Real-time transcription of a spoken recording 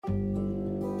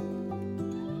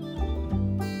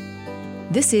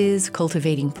This is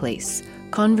Cultivating Place,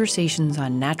 conversations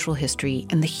on natural history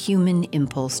and the human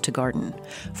impulse to garden.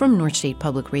 From North State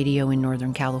Public Radio in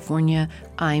Northern California,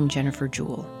 I'm Jennifer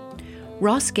Jewell.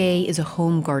 Ross Gay is a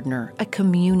home gardener, a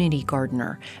community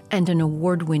gardener, and an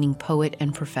award-winning poet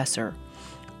and professor.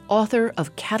 Author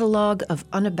of Catalog of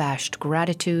Unabashed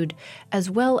Gratitude, as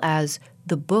well as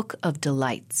The Book of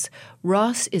Delights,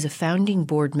 Ross is a founding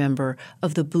board member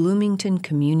of the Bloomington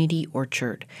Community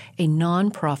Orchard, a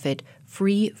nonprofit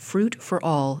free fruit for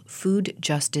all food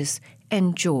justice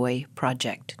and joy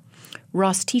project.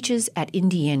 Ross teaches at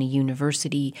Indiana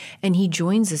University, and he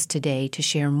joins us today to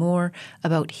share more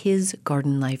about his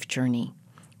garden life journey.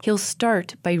 He'll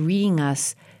start by reading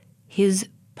us his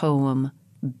poem,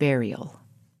 Burial.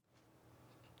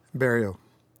 Burial.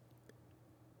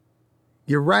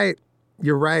 You're right.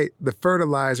 The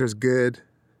fertilizer's good.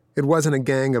 It wasn't a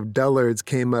gang of dullards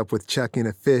came up with chucking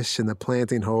a fish in the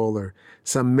planting hole or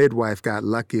some midwife got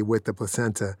lucky with the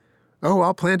placenta. Oh,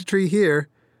 I'll plant a tree here.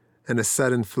 And a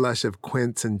sudden flush of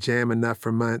quince and jam enough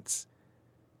for months.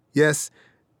 Yes,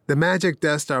 the magic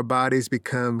dust our bodies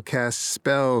become casts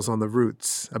spells on the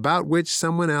roots, about which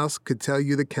someone else could tell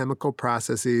you the chemical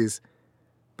processes,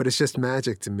 but it's just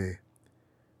magic to me.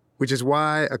 Which is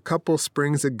why a couple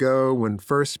springs ago, when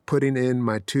first putting in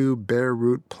my 2 bare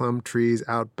root plum trees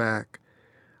out back,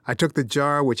 I took the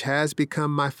jar which has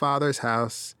become my father's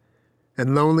house,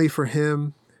 and lonely for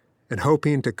him, and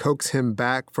hoping to coax him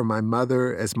back for my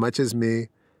mother as much as me,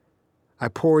 I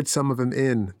poured some of him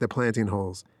in the planting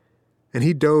holes, and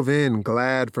he dove in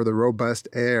glad for the robust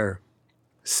air,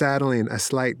 saddling a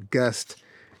slight gust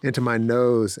into my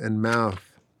nose and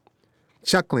mouth,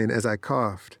 chuckling as I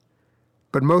coughed.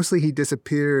 But mostly he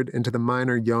disappeared into the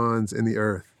minor yawns in the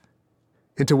earth,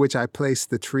 into which I placed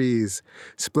the trees,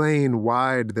 splaying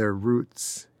wide their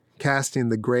roots, casting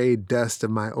the gray dust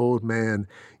of my old man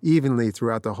evenly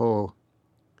throughout the hole,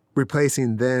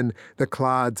 replacing then the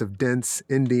clods of dense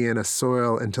Indiana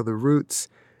soil until the roots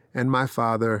and my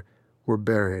father were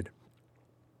buried.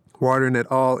 Watering it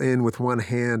all in with one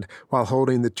hand while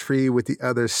holding the tree with the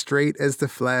other straight as the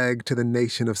flag to the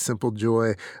nation of simple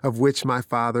joy of which my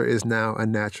father is now a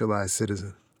naturalized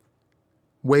citizen.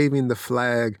 Waving the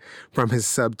flag from his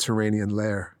subterranean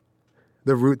lair.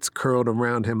 The roots curled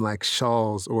around him like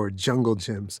shawls or jungle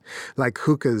gyms, like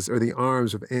hookahs or the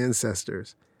arms of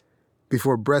ancestors.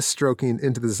 Before breaststroking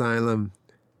into the xylem,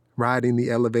 riding the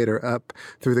elevator up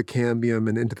through the cambium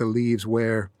and into the leaves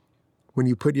where, when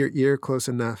you put your ear close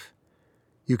enough,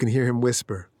 you can hear him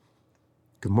whisper,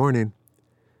 "Good morning."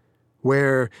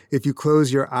 Where, if you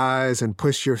close your eyes and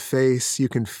push your face, you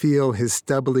can feel his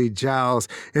stubbly jowls.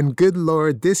 And good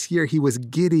Lord, this year he was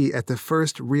giddy at the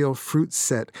first real fruit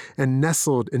set and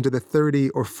nestled into the 30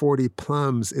 or 40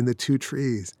 plums in the 2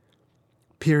 trees,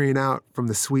 peering out from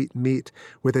the sweet meat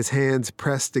with his hands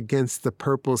pressed against the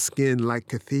purple skin like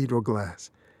cathedral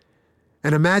glass.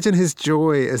 And imagine his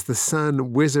joy as the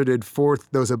sun wizarded forth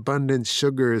those abundant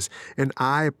sugars, and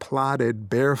I plodded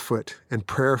barefoot and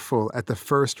prayerful at the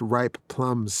first ripe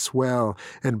plums swell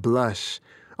and blush,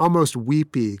 almost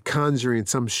weepy, conjuring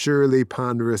some surely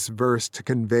ponderous verse to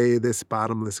convey this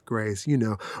bottomless grace. You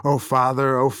know, oh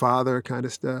Father kind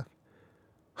of stuff.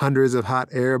 Hundreds of hot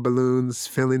air balloons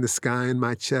filling the sky in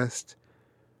my chest,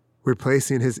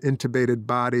 replacing his intubated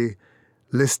body,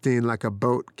 listing like a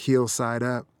boat keel side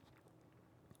up,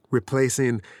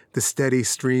 replacing the steady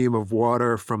stream of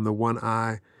water from the one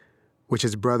eye, which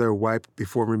his brother wiped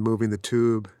before removing the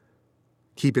tube,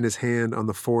 keeping his hand on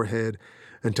the forehead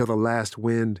until the last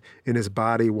wind in his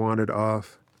body wandered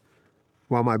off,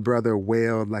 while my brother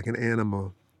wailed like an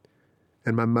animal,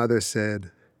 and my mother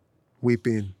said,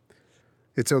 weeping,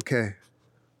 "It's okay.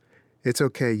 It's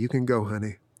okay. You can go,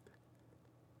 honey."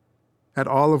 At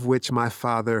all of which my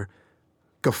father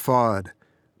guffawed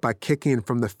by kicking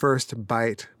from the first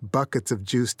bite buckets of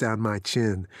juice down my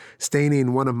chin,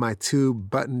 staining one of my 2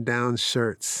 button-down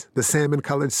shirts, the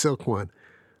salmon-colored silk one,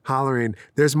 hollering,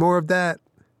 "There's more of that,"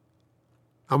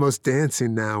 almost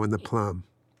dancing now in the plum,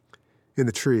 in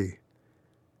the tree,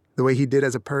 the way he did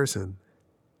as a person,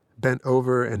 bent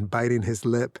over and biting his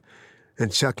lip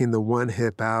and chucking the one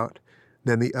hip out,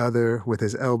 then the other with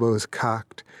his elbows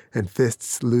cocked and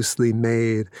fists loosely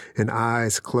made and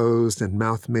eyes closed and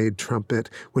mouth made trumpet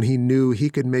when he knew he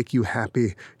could make you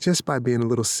happy just by being a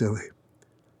little silly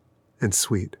and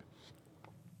sweet.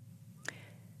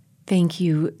 Thank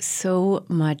you so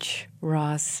much,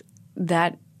 Ross.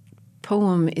 That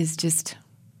poem is just,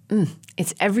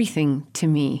 it's everything to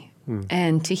me.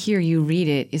 And to hear you read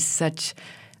it is such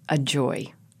a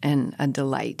joy and a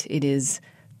delight. It is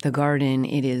the garden,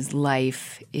 it is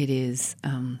life, it is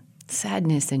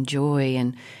sadness and joy,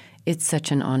 and It's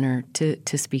such an honor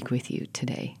to speak with you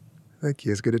today. Thank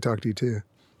you. It's good to talk to you, too.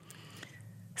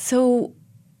 So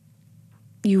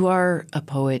you are a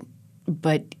poet,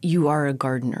 but you are a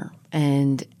gardener.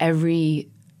 And every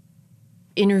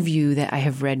interview that I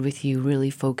have read with you really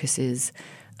focuses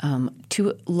to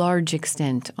a large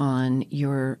extent on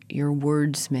your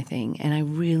wordsmithing. And I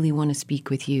really want to speak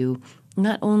with you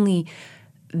not only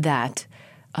that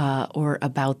or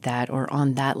about that or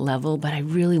on that level, but I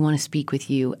really want to speak with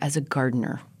you as a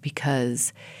gardener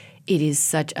because it is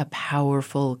such a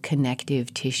powerful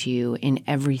connective tissue in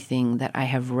everything that I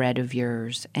have read of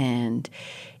yours. And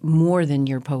more than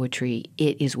your poetry,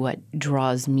 it is what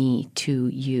draws me to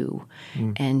you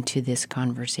and to this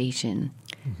conversation.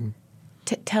 Mm-hmm.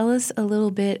 Tell us a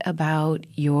little bit about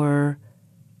your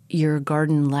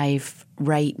garden life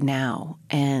right now,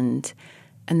 and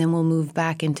then we'll move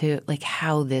back into like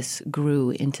how this grew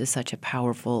into such a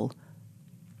powerful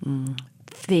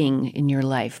thing in your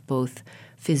life, both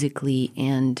physically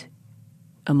and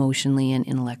emotionally and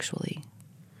intellectually.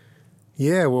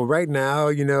 Yeah, well, right now,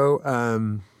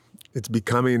 it's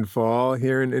becoming fall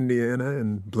here in Indiana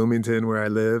and Bloomington where I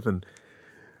live, and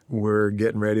we're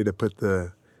getting ready to put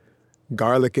the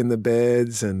garlic in the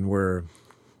beds, and we're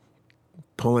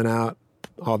pulling out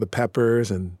all the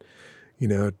peppers and,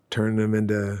 turning them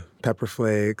into pepper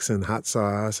flakes and hot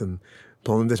sauce and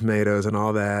pulling the tomatoes and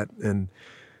all that. And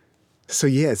so,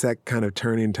 yeah, it's that kind of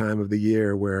turning time of the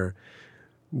year where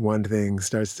one thing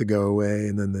starts to go away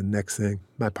and then the next thing.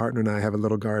 My partner and I have a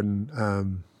little garden.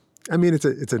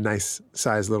 It's a nice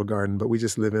sized little garden, but we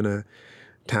just live in a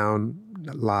town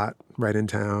lot right in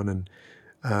town,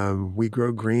 and we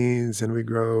grow greens, and we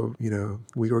grow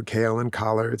kale and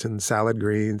collards and salad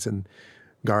greens and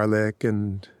garlic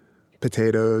and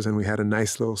potatoes, and we had a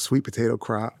nice little sweet potato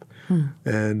crop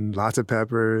and lots of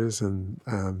peppers and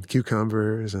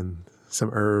cucumbers and some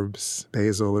herbs,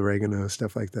 basil, oregano,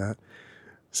 stuff like that.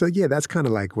 So yeah, that's kind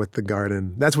of like what the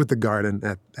garden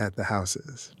at the house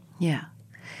is. Yeah.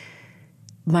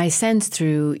 My sense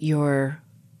through your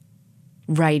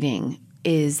writing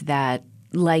is that,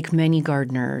 like many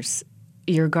gardeners,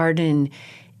 your garden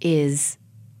is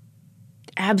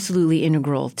absolutely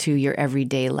integral to your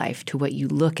everyday life, to what you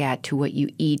look at, to what you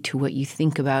eat, to what you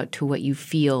think about, to what you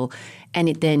feel. And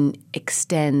it then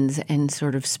extends and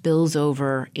sort of spills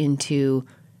over into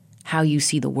how you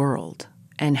see the world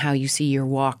and how you see your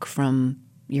walk from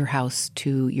your house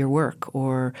to your work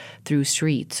or through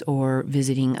streets or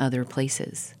visiting other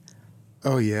places.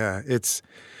 Oh, yeah. It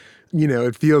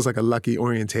feels like a lucky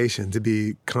orientation to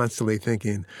be constantly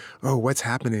thinking, oh, what's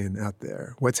happening out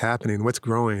there? What's happening? What's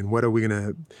growing? What are we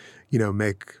going to,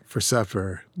 make for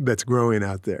supper that's growing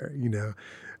out there,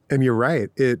 And you're right.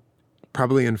 It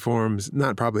absolutely informs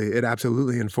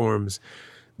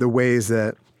the ways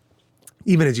that,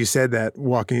 even as you said that,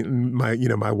 walking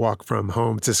my walk from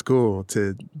home to school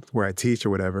to where I teach or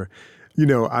whatever,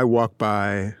 I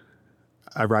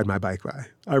ride my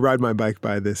bike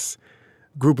by this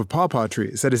group of pawpaw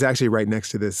trees that is actually right next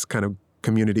to this kind of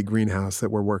community greenhouse that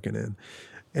we're working in.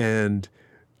 And,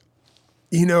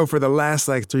 for the last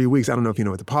 3 weeks, I don't know if you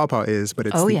know what the pawpaw is, but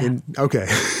it's okay.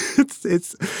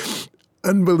 It's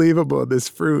unbelievable, this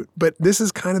fruit. But this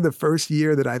is kind of the first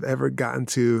year that I've ever gotten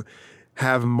to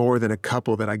have more than a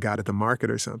couple that I got at the market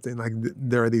or something.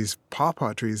 There are these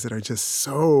pawpaw trees that are just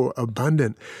so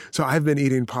abundant. So I've been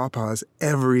eating pawpaws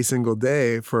every single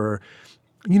day for,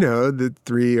 the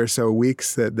 3 or so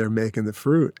weeks that they're making the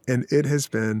fruit. And it has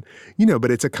been,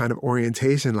 but it's a kind of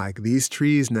orientation, like these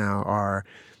trees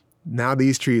now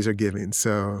these trees are giving.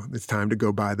 So it's time to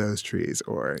go buy those trees.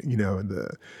 Or,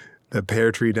 the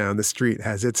pear tree down the street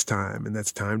has its time, and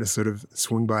that's time to sort of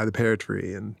swing by the pear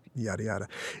tree and yada, yada.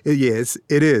 It is.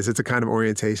 It's a kind of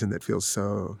orientation that feels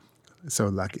so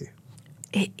lucky.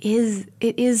 It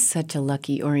is such a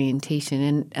lucky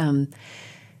orientation. And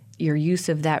your use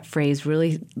of that phrase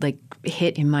really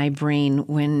hit in my brain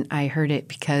when I heard it,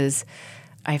 because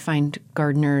I find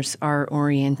gardeners are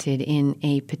oriented in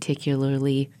a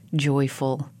particularly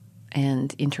joyful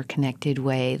and interconnected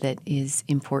way that is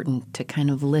important to kind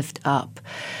of lift up.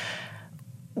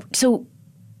 So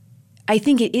I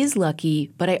think it is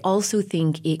lucky, but I also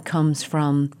think it comes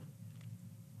from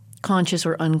conscious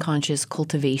or unconscious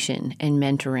cultivation and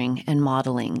mentoring and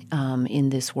modeling in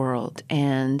this world.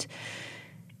 And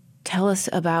tell us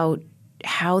about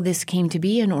how this came to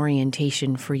be an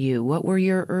orientation for you. What were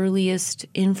your earliest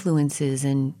influences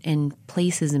and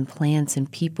places and plants and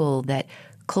people that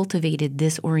cultivated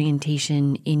this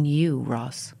orientation in you,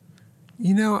 Ross?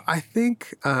 I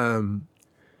think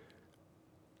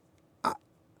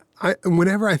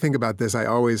Whenever I think about this, I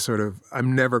always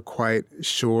I'm never quite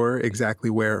sure exactly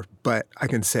where, but I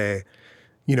can say,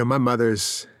 my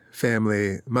mother's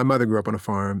family, my mother grew up on a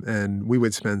farm, and we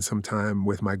would spend some time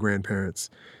with my grandparents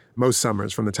most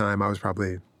summers from the time I was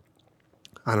probably,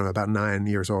 I don't know, about 9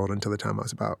 years old until the time I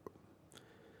was about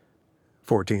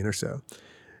 14 or so.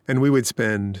 And we would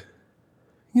spend,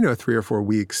 3 or 4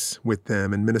 weeks with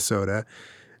them in Minnesota.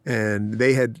 And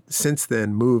they had since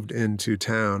then moved into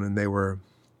town, and they were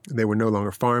no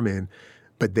longer farming,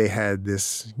 but they had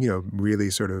this, really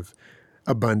sort of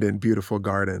abundant, beautiful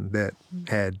garden that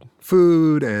had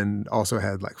food and also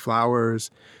had like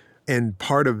flowers. And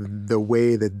part of the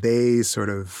way that they sort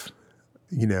of,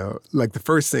 like the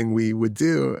first thing we would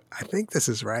do, I think this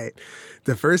is right.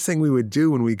 The first thing we would do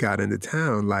when we got into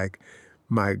town, like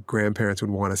my grandparents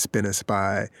would want to spin us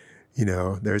by,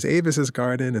 there's Avis's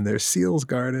garden and there's Seal's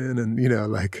garden.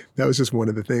 And, like that was just one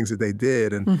of the things that they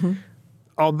did. And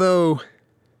although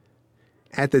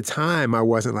at the time, I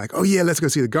wasn't like, oh, yeah, let's go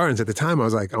see the gardens. At the time, I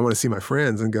was like, I want to see my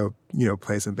friends and go,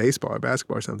 play some baseball or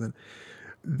basketball or something.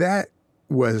 That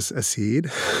was a seed.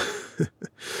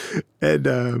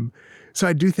 And so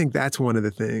I do think that's one of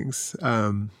the things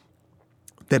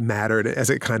that mattered as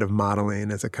a kind of modeling,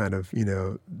 as a kind of,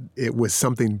 it was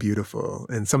something beautiful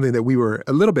and something that we were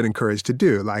a little bit encouraged to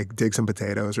do, like dig some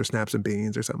potatoes or snap some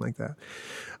beans or something like that.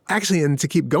 Actually, and to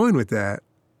keep going with that,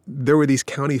 there were these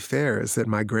county fairs that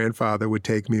my grandfather would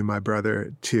take me and my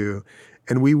brother to,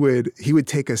 and he would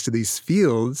take us to these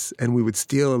fields, and we would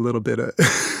steal a little bit of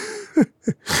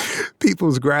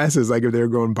people's grasses, like if they were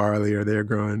growing barley or they were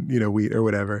growing, wheat or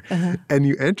whatever. And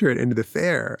you enter it into the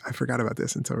fair. I forgot about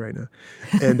this until right now.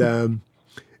 And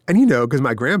because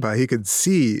my grandpa, he could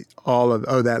see all of,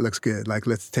 oh, that looks good. Like,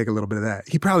 let's take a little bit of that.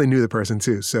 He probably knew the person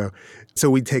too. So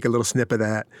we'd take a little snip of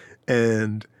that,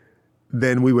 and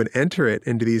then we would enter it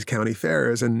into these county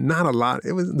fairs. And not a lot,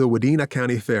 it was the Wadena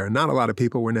County Fair. Not a lot of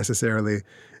people were necessarily,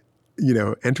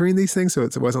 entering these things. So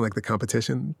it wasn't like the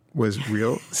competition was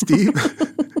real steep.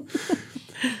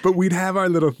 But we'd have our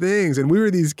little things. And we were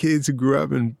these kids who grew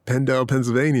up in Pendle,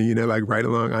 Pennsylvania, like right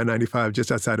along I-95,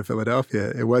 just outside of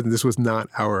Philadelphia. This was not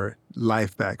our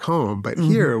life back home. But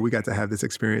here we got to have this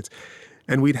experience.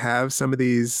 And we'd have some of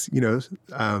these,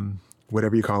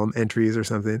 whatever you call them, entries or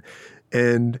something.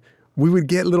 And we would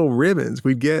get little ribbons.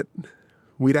 We'd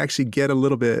actually get a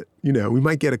little bit, we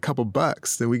might get a couple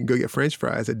bucks. Then we can go get French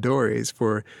fries at Dory's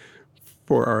for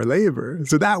our labor.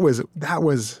 So that was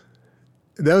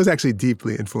actually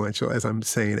deeply influential as I'm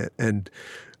saying it and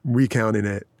recounting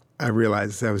it. I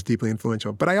realized that was deeply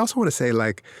influential. But I also want to say,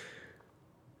 like,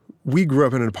 we grew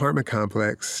up in an apartment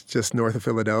complex just north of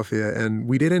Philadelphia, and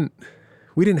we didn't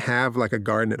have like a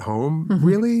garden at home,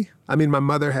 really. I mean, my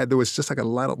mother there was just like a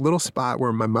little spot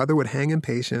where my mother would hang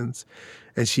impatiens,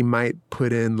 and she might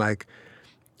put in like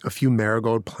a few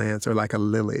marigold plants or like a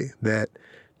lily that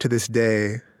to this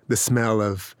day, the smell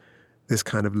of this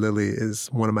kind of lily is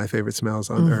one of my favorite smells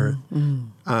on earth.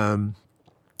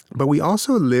 But we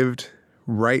also lived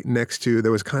right next to,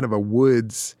 there was kind of a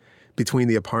woods between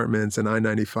the apartments and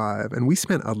I-95, and we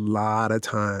spent a lot of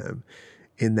time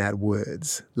in that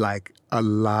woods, like a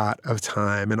lot of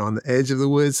time. And on the edge of the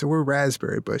woods, there were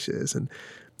raspberry bushes. And,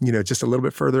 just a little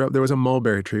bit further up, there was a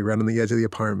mulberry tree right on the edge of the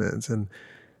apartments. And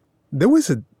there was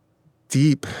a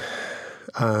deep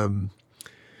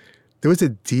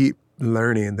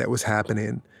learning that was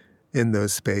happening in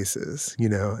those spaces,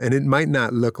 and it might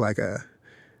not look like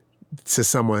to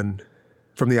someone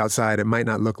from the outside, it might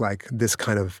not look like this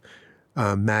kind of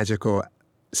magical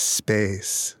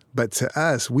space. But to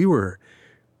us, we were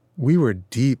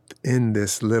deep in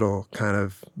this little kind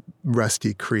of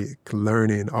rusty creek,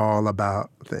 learning all about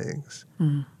things.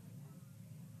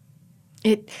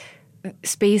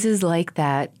 Spaces like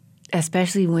that,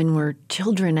 especially when we're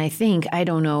children, I think, I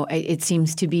don't know, it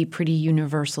seems to be pretty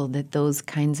universal that those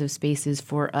kinds of spaces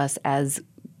for us as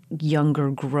younger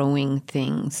growing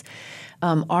things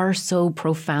are so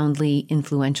profoundly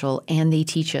influential, and they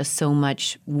teach us so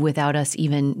much without us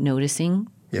even noticing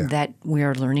that we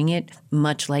are learning it,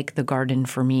 much like the garden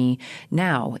for me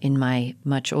now in my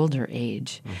much older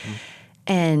age.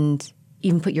 And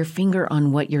even put your finger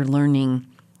on what you're learning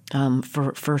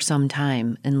for some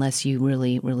time, unless you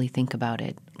really, really think about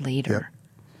it later.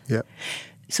 Yeah.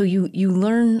 So you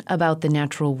learn about the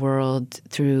natural world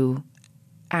through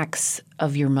acts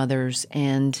of your mother's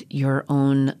and your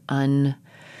own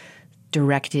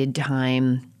undirected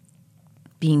time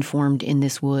being formed in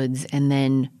this woods, and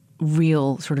then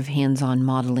real sort of hands-on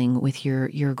modeling with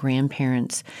your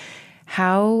grandparents.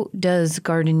 How does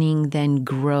gardening then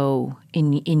grow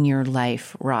in your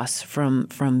life, Ross,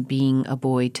 from being a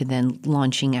boy to then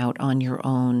launching out on your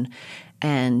own?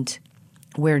 And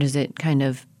where does it kind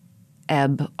of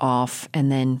ebb off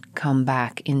and then come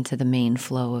back into the main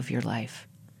flow of your life?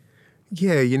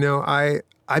 Yeah,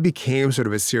 I became sort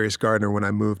of a serious gardener when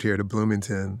I moved here to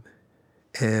Bloomington.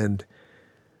 And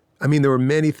I mean, there were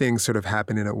many things sort of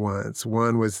happening at once.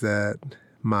 One was that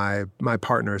my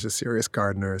partner is a serious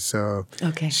gardener, so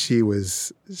Okay. she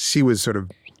was sort of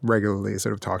regularly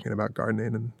sort of talking about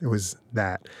gardening, and it was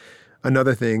that.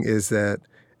 Another thing is that,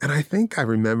 and I think I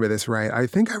remember this right, I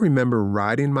think I remember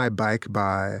riding my bike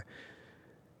by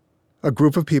a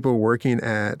group of people working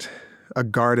at a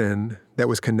garden that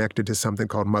was connected to something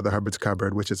called Mother Hubbard's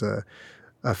Cupboard, which is a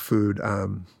food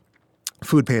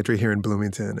pantry here in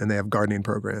Bloomington, and they have gardening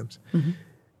programs. Mm-hmm.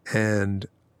 And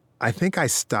I think I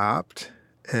stopped,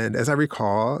 and as I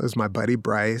recall, it was my buddy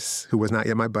Bryce, who was not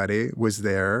yet my buddy, was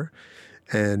there,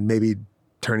 and maybe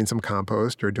turning some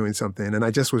compost or doing something. And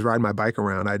I just was riding my bike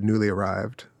around. I'd newly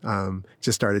arrived,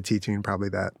 just started teaching probably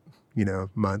that,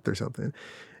 month or something.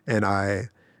 And I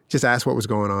just asked what was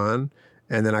going on,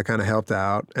 and then I kind of helped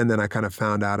out, and then I kind of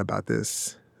found out about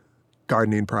this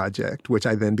gardening project, which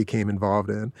I then became involved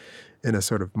in a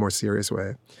sort of more serious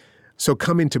way. So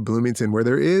coming to Bloomington, where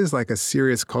there is like a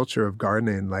serious culture of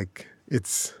gardening, like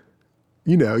it's,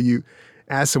 you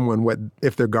ask someone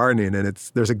if they're gardening, and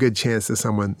there's a good chance that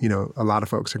someone, a lot of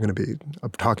folks are going to be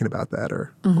talking about that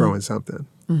or mm-hmm. growing something.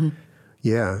 Mm-hmm.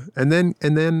 Yeah. And then,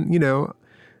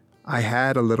 I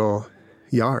had a little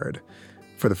yard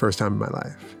for the first time in my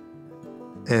life.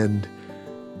 And,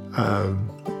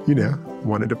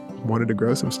 wanted to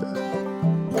grow some stuff.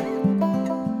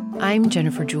 I'm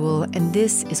Jennifer Jewell, and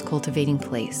this is Cultivating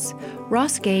Place.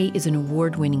 Ross Gay is an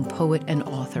award-winning poet and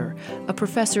author, a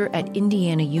professor at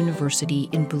Indiana University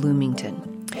in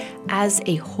Bloomington. As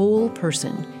a whole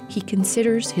person, he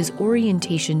considers his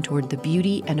orientation toward the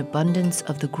beauty and abundance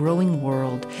of the growing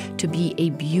world to be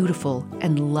a beautiful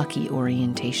and lucky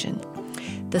orientation.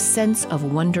 The sense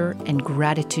of wonder and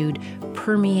gratitude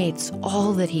permeates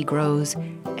all that he grows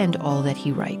and all that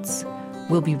he writes.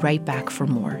 We'll be right back for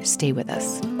more. Stay with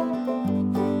us.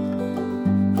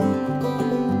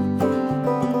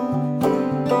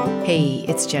 Hey,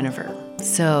 it's Jennifer.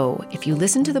 So, if you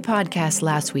listened to the podcast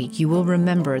last week, you will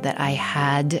remember that I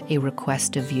had a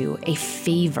request of you, a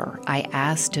favor I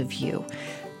asked of you.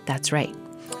 That's right.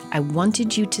 I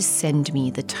wanted you to send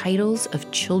me the titles of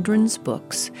children's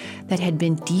books that had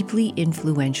been deeply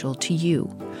influential to you,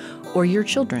 or your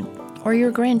children, or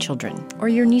your grandchildren, or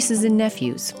your nieces and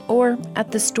nephews, or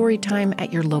at the story time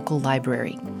at your local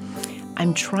library.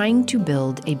 I'm trying to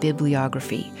build a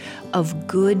bibliography of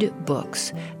good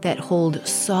books that hold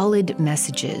solid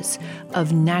messages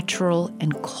of natural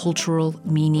and cultural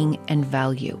meaning and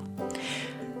value.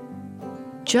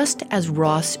 Just as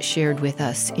Ross shared with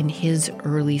us in his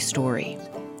early story,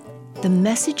 the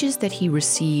messages that he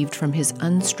received from his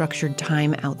unstructured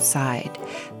time outside,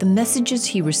 the messages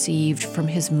he received from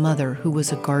his mother, who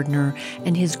was a gardener,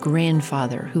 and his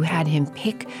grandfather, who had him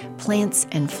pick plants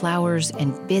and flowers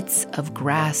and bits of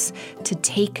grass to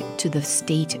take to the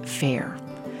state fair.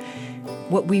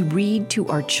 What we read to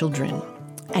our children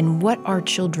and what our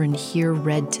children hear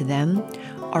read to them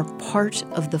are part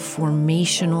of the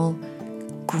formational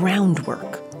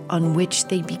groundwork on which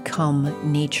they become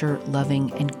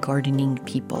nature-loving and gardening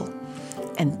people.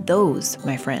 And those,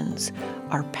 my friends,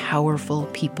 are powerful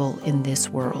people in this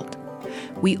world.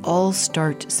 We all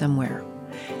start somewhere.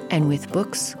 And with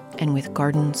books and with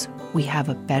gardens, we have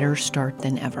a better start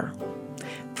than ever.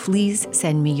 Please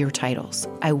send me your titles.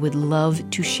 I would love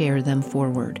to share them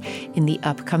forward in the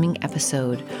upcoming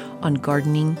episode on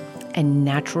gardening and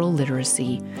natural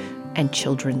literacy and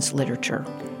children's literature,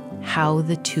 how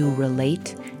the two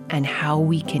relate and how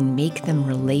we can make them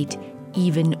relate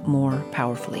even more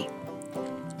powerfully.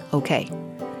 Okay,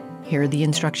 here are the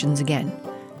instructions again.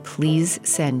 Please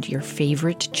send your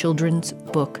favorite children's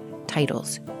book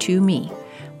titles to me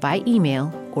by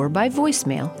email or by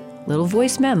voicemail, little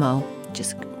voice memo,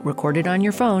 just record it on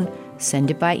your phone, send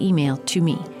it by email to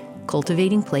me,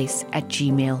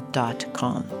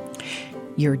 cultivatingplace@gmail.com.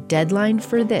 Your deadline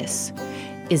for this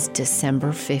is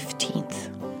December 15th.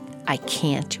 I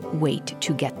can't wait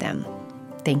to get them.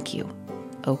 Thank you.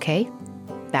 Okay,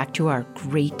 back to our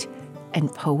great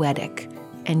and poetic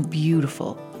and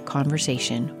beautiful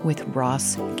conversation with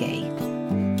Ross Gay.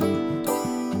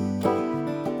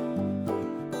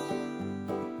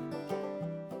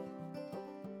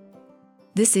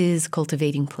 This is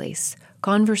Cultivating Place,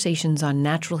 conversations on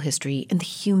natural history and the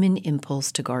human impulse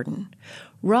to garden.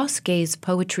 Ross Gay's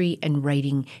poetry and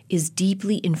writing is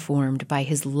deeply informed by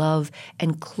his love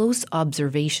and close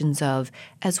observations of,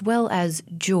 as well as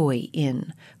joy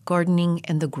in, gardening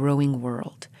and the growing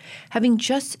world. Having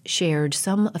just shared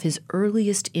some of his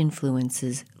earliest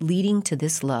influences leading to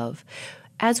this love,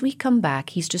 as we come back,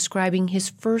 he's describing his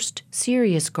first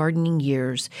serious gardening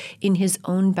years in his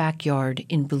own backyard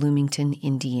in Bloomington,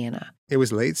 Indiana. It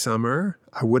was late summer.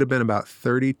 I would have been about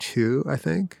 32, I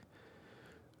think.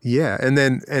 Yeah,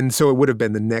 and so it would have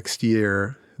been the next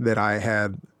year that I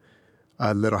had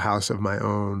a little house of my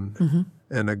own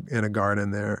and a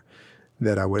garden there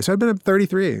that I would. So I'd been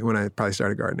 33 when I probably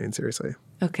started gardening seriously.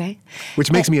 Okay.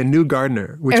 Which makes me a new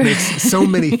gardener, which makes so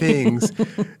many things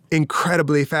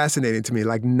incredibly fascinating to me.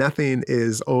 Like nothing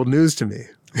is old news to me,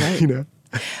 Right. you know?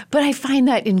 But I find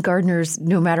that in gardeners,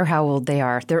 no matter how old they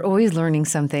are, they're always learning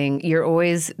something.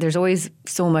 There's always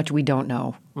so much we don't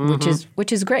know,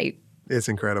 which is great. It's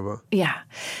incredible. Yeah.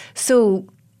 So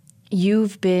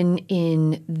you've been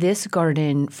in this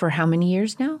garden for how many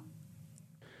years now?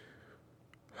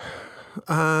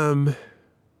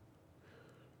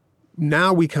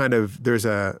 Now we kind of,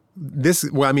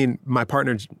 my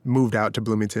partner moved out to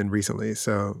Bloomington recently.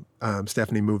 So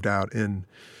Stephanie moved out in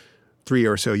 3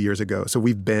 or so years ago. So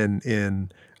we've been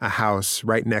in a house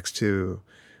right next to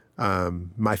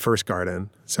my first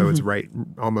garden. So it's right,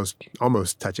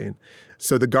 almost touching.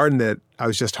 So the garden that I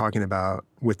was just talking about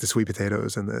with the sweet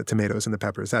potatoes and the tomatoes and the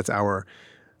peppers, that's our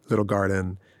little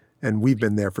garden. And we've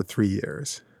been there for 3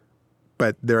 years.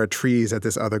 But there are trees at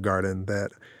this other garden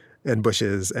and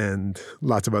bushes and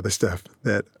lots of other stuff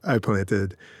that I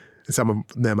planted. Some of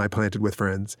them I planted with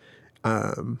friends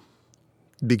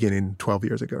beginning 12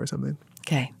 years ago or something.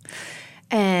 Okay.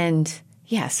 And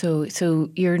yeah, so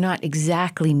you're not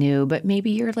exactly new, but maybe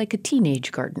you're like a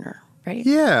teenage gardener, right?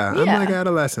 Yeah. I'm like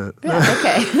adolescent. Yeah,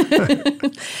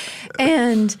 okay.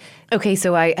 And okay,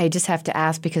 so I just have to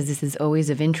ask because this is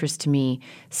always of interest to me.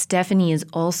 Stephanie is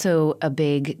also a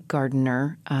big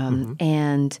gardener,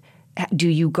 and do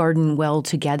you garden well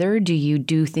together? Do you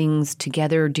do things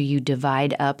together? Do you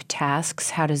divide up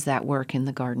tasks? How does that work in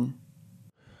the garden?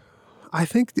 I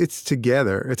think it's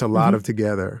together. It's a lot of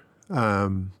together.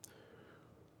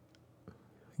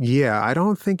 Yeah, I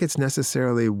don't think it's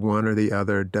necessarily one or the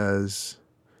other does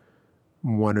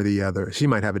one or the other. She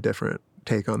might have a different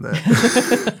take on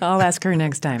that. I'll ask her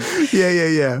next time.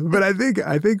 Yeah. But I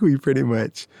think we pretty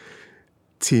much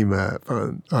team up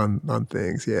on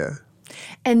things, yeah.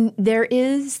 And there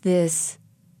is this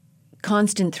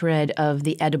constant thread of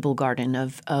the edible garden,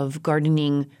 of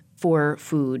gardening for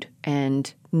food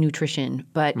and nutrition,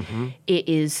 but it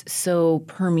is so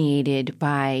permeated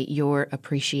by your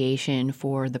appreciation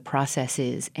for the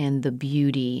processes and the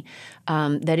beauty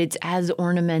that it's as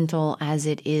ornamental as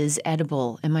it is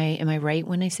edible. Am I right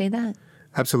when I say that?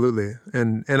 Absolutely,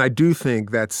 and I do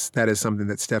think that is something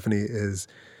that Stephanie is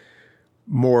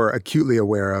more acutely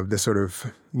aware of. This sort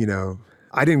of,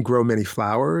 I didn't grow many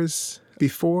flowers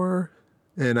before,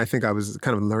 and I think I was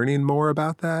kind of learning more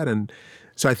about that, and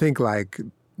so I think like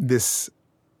this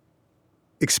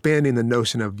expanding the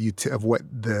notion of what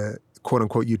the quote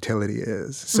unquote utility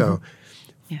is. So,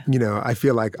 I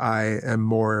feel like I am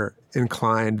more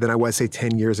inclined than I was, say,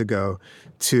 10 years ago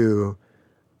to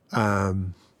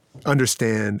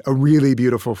understand a really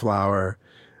beautiful flower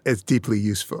is deeply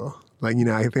useful. Like,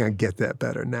 I think I get that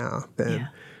better now than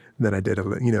I did,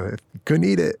 couldn't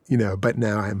eat it, but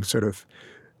now I'm sort of,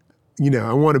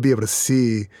 I want to be able to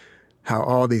see how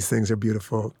all these things are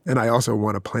beautiful. And I also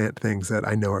want to plant things that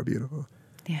I know are beautiful.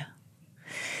 Yeah.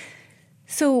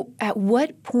 So at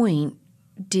what point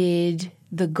did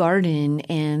the garden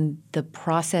and the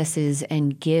processes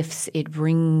and gifts it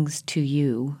brings to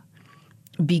you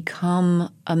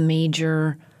become a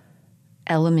major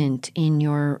element in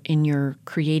your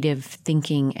creative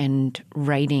thinking and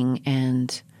writing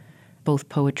and both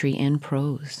poetry and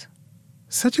prose?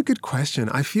 Such a good question.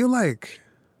 I feel like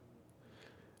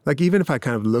even if I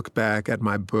kind of look back at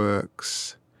my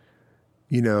books,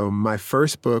 my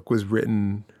first book was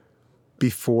written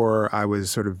before I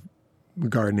was sort of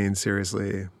gardening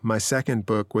seriously. My second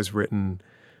book was written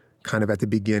kind of at the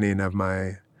beginning of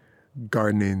my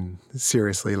gardening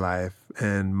seriously life.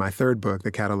 And my third book,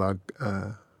 The Catalog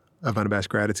of Unabashed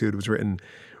Gratitude, was written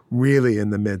really in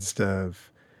the midst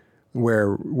of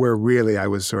where really I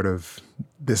was sort of,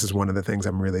 this is one of the things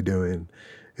I'm really doing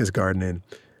is gardening.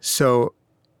 So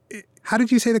how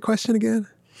did you say the question again?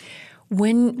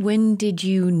 When did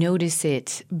you notice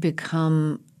it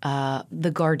become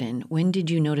the garden? When did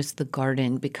you notice the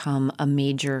garden become a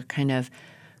major kind of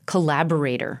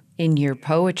collaborator in your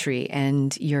poetry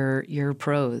and your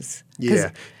prose.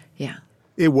 Yeah. Yeah.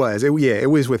 It was. It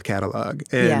was with catalog.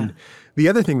 And Yeah. the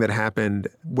other thing that happened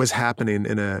was happening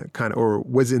in a kind of, or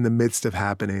was in the midst of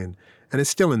happening, and it's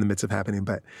still in the midst of happening,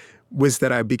 but was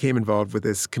that I became involved with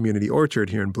this community orchard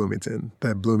here in Bloomington,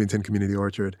 the Bloomington Community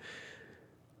Orchard.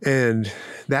 And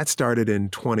that started in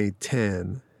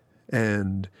 2010.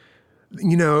 And,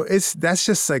 that's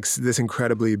just like this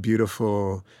incredibly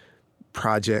beautiful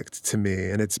project to me.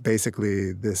 And it's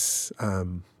basically this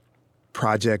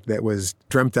project that was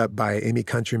dreamt up by Amy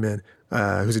Countryman,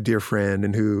 who's a dear friend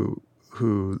and who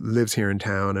lives here in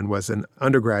town and was an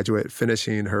undergraduate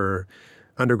finishing her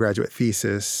undergraduate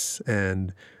thesis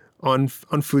and on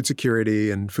food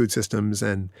security and food systems.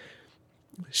 And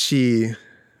she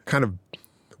kind of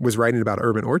was writing about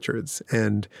urban orchards,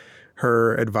 and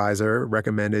her advisor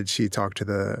recommended she talk to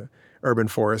the urban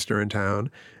forester in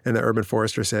town. And the urban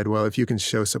forester said, well, if you can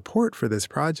show support for this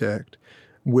project,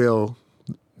 we'll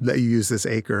let you use this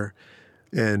acre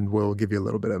and we'll give you a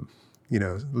little bit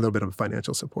of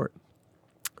financial support.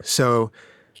 So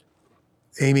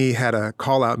Amy had a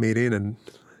call out meeting and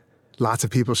lots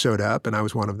of people showed up, and I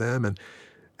was one of them.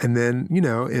 And then,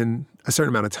 in a certain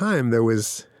amount of time, there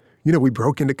was, we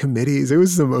broke into committees. It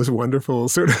was the most wonderful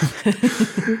sort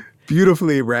of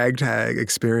beautifully ragtag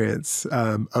experience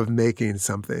of making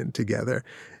something together.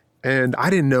 And I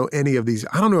didn't know any of these.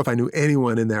 I don't know if I knew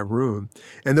anyone in that room.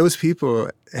 And those people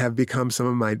have become some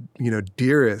of my,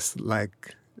 dearest,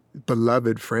 like,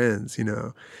 beloved friends,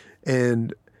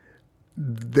 And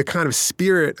the kind of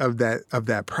spirit of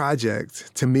that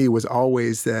project to me was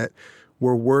always that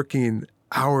we're working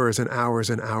hours and hours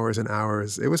and hours and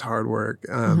hours. It was hard work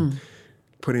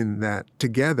putting that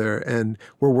together. And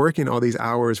we're working all these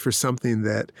hours for something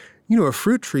that, a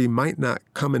fruit tree might not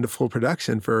come into full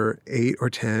production for 8 or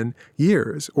 10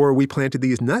 years. Or we planted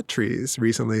these nut trees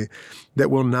recently that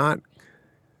will not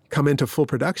come into full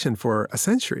production for a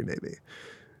century maybe.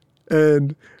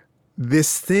 And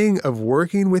this thing of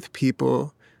working with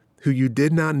people who you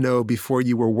did not know before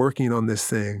you were working on this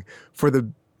thing for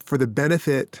the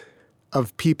benefit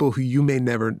of people who you may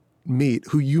never meet,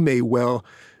 who you may well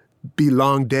be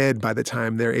long dead by the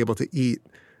time they're able to eat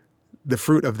the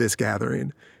fruit of this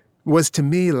gathering, was to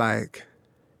me like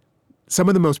some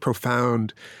of the most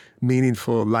profound,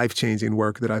 meaningful, life-changing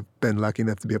work that I've been lucky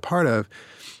enough to be a part of.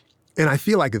 And I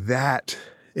feel like that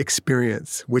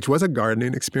experience, which was a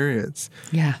gardening experience,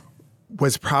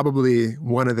 was probably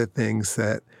one of the things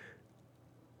that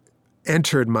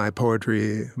entered my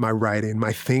poetry, my writing,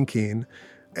 my thinking,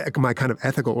 my kind of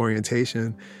ethical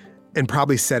orientation, and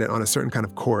probably set it on a certain kind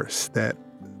of course that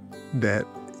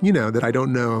I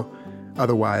don't know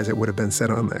otherwise it would have been set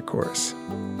on that course.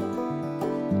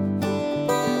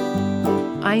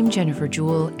 I'm Jennifer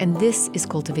Jewell, and this is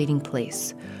Cultivating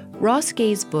Place. Ross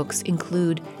Gay's books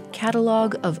include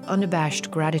Catalog of Unabashed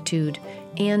Gratitude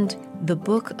and The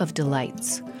Book of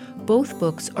Delights. Both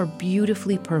books are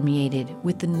beautifully permeated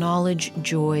with the knowledge,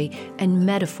 joy, and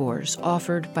metaphors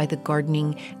offered by the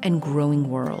gardening and growing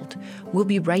world. We'll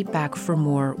be right back for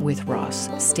more with Ross.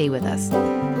 Stay with us.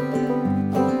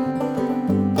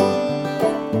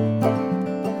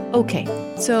 Okay,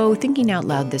 so thinking out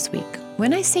loud this week,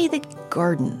 when I say that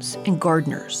gardens and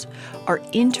gardeners are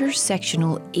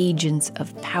intersectional agents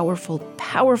of powerful,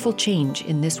 powerful change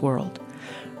in this world,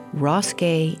 Ross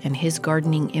Gay and his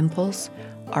gardening impulse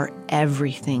are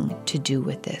everything to do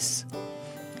with this.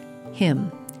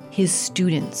 Him, his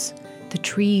students, the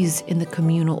trees in the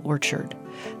communal orchard,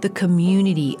 the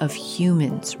community of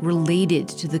humans related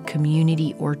to the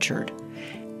community orchard,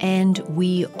 and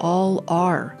we all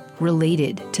are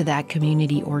related to that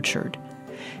community orchard.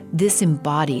 This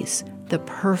embodies the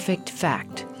perfect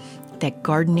fact that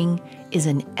gardening is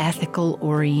an ethical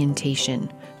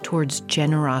orientation towards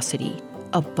generosity,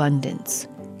 abundance,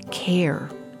 care,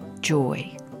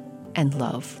 joy, and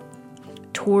love,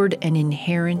 toward an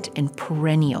inherent and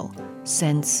perennial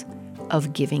sense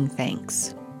of giving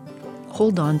thanks.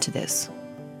 Hold on to this.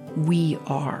 We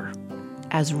are,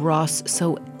 as Ross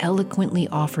so eloquently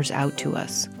offers out to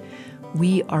us,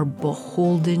 we are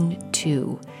beholden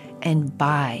to and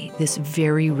by this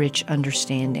very rich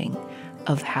understanding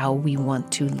of how we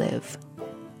want to live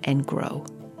and grow.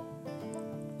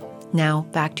 Now,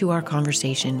 back to our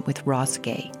conversation with Ross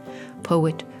Gay,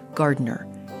 poet, gardener,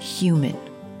 human,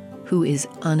 who is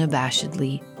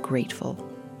unabashedly grateful,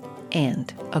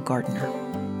 and a gardener.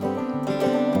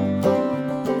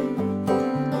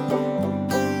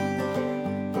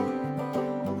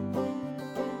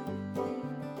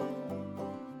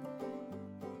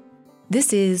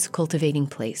 This is Cultivating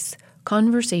Place,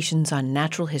 Conversations on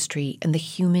Natural History and the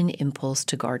Human Impulse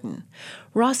to Garden.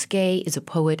 Ross Gay is a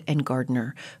poet and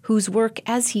gardener whose work,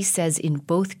 as he says in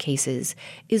both cases,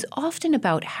 is often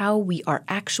about how we are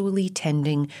actually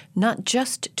tending not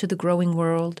just to the growing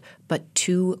world, but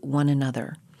to one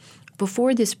another.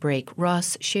 Before this break,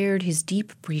 Ross shared his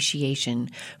deep appreciation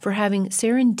for having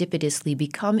serendipitously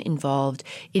become involved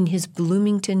in his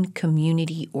Bloomington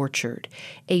Community Orchard,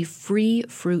 a free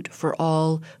fruit for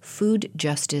all, food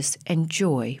justice, and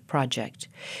joy project.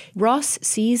 Ross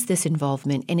sees this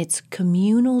involvement and its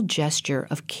communal gesture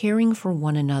of caring for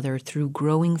one another through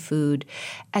growing food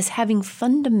as having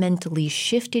fundamentally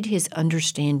shifted his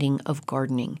understanding of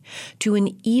gardening to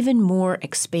an even more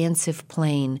expansive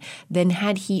plane than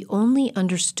had he only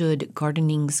understood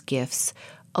gardening's gifts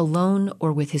alone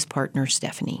or with his partner,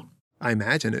 Stephanie. I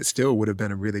imagine it still would have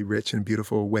been a really rich and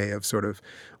beautiful way of sort of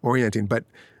orienting. But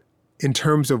in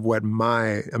terms of what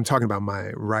I'm talking about my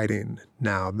writing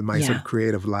now, my sort of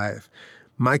creative life,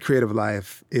 my creative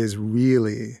life is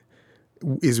really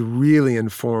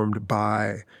informed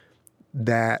by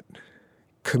that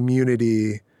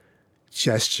community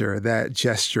gesture, that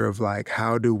gesture of like,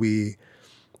 how do we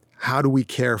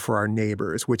care for our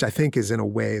neighbors, which I think is in a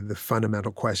way the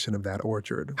fundamental question of that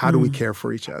orchard. How do we care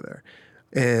for each other?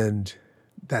 And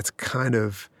that's kind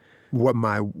of what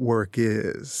my work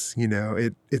is. You know,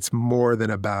 it's more than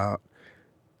about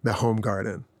the home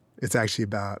garden. It's actually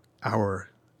about our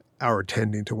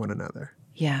tending to one another.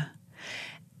 Yeah.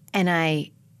 And I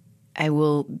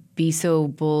will be so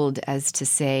bold as to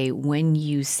say, when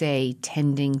you say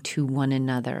tending to one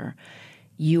another,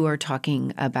 you are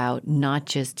talking about not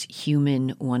just human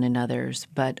one another's,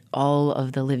 but all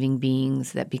of the living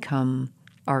beings that become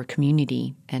our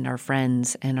community and our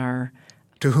friends and our...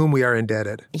 To whom we are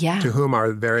indebted. Yeah. To whom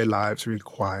our very lives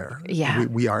require. Yeah.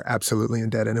 We are absolutely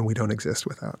indebted and we don't exist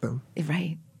without them.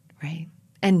 Right, right.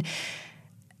 And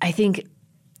I think,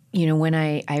 you know, when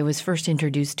I was first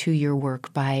introduced to your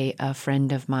work by a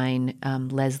friend of mine,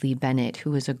 Leslie Bennett,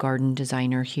 who is a garden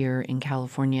designer here in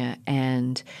California,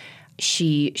 and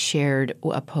she shared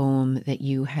a poem that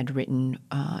you had written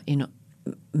in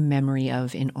memory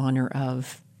of, in honor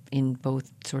of, in both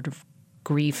sort of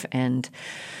grief and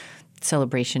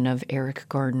celebration of Eric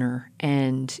Gardner.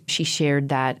 And she shared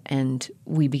that, and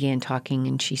we began talking,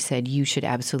 and she said, you should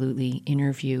absolutely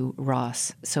interview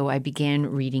Ross. So I began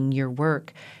reading your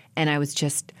work, and I was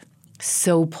just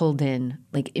so pulled in,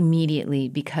 like immediately,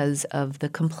 because of the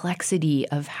complexity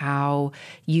of how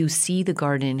you see the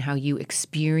garden, how you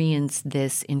experience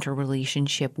this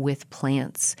interrelationship with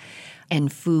plants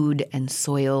and food and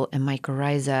soil and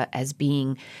mycorrhiza as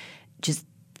being just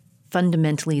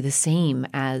fundamentally the same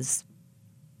as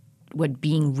what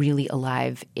being really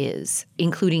alive is,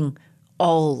 including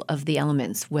all of the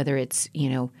elements, whether it's,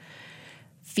 you know,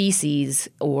 feces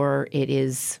or it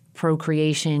is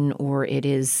procreation or it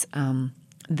is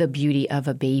the beauty of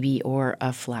a baby or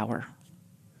a flower.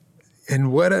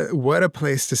 And what a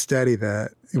place to study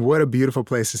that. What a beautiful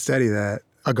place to study that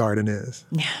a garden is.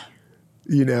 Yeah.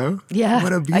 You know? Yeah,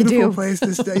 what a beautiful place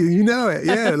to study. You know it.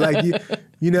 Yeah. Like,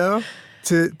 you know,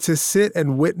 to sit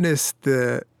and witness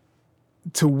the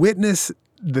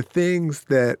things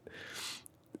that,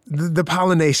 the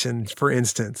pollination, for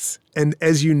instance. And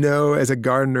as you know, as a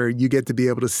gardener, you get to be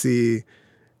able to see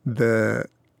the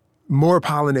more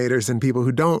pollinators than people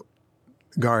who don't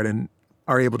garden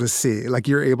are able to see. Like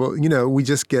you're able, you know, we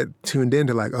just get tuned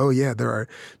into like, oh yeah, there are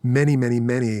many, many,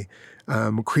 many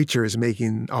creatures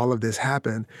making all of this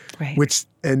happen. Right. Which,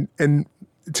 and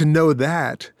to know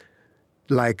that,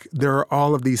 like there are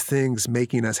all of these things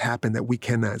making us happen that we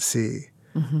cannot see.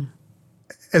 Mm-hmm.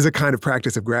 As a kind of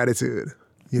practice of gratitude,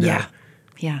 you know?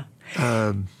 Yeah.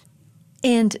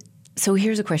 And so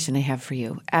here's a question I have for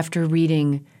you. After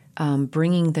reading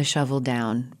Bringing the Shovel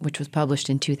Down, which was published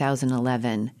in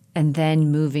 2011, and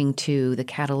then moving to the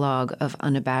catalog of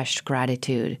Unabashed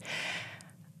Gratitude,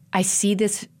 I see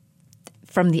this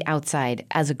from the outside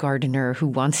as a gardener who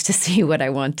wants to see what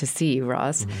I want to see,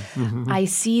 Ross. Mm-hmm. I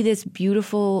see this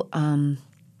beautiful,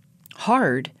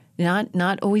 hard,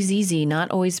 not always easy, not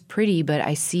always pretty, but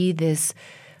I see this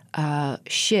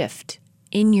shift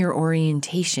in your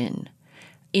orientation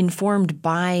informed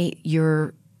by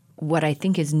your, what I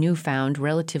think is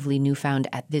relatively newfound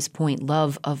at this point,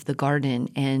 love of the garden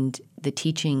and the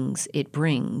teachings it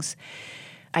brings.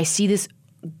 I see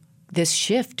this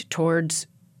shift towards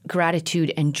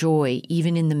gratitude and joy,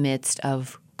 even in the midst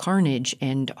of carnage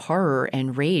and horror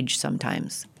and rage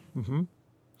sometimes. Mm-hmm.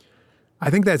 I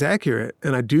think that's accurate.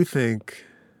 And I do think,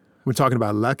 we're talking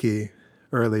about lucky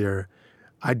earlier,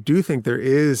 I do think there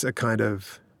is a kind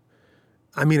of,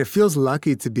 I mean, it feels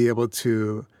lucky to be able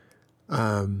to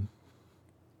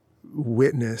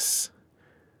witness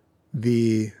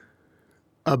the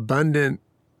abundant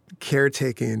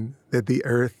caretaking that the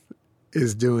earth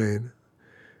is doing,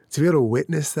 to be able to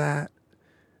witness that,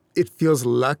 it feels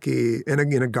lucky. And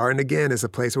again, a garden, again, is a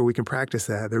place where we can practice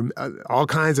that. There are all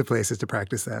kinds of places to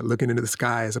practice that. Looking into the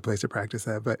sky is a place to practice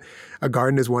that. But a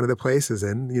garden is one of the places,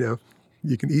 and,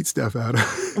 you can eat stuff out of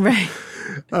it. Right.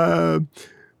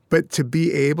 But to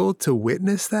be able to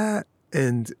witness that,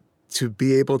 and to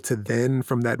be able to then,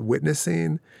 from that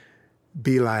witnessing,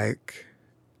 be like,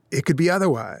 it could be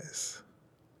otherwise,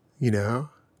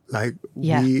 Like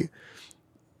Yeah.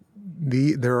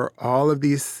 there are all of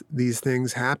these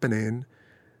things happening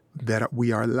that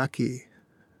we are lucky.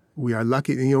 We are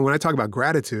lucky. And, when I talk about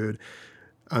gratitude,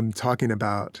 I'm talking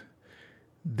about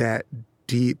that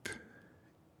deep,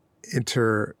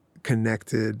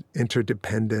 interconnected,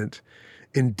 interdependent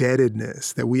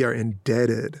indebtedness, that we are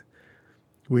indebted.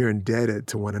 We are indebted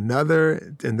to one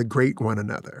another and the great one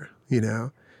another,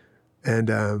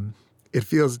 And it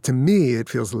feels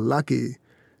lucky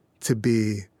to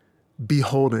be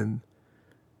beholden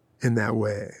in that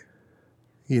way,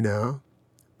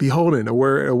 Beholden, a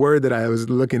word that I was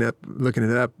looking it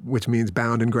up, which means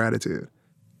bound in gratitude.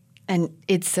 And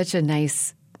it's such a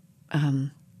nice,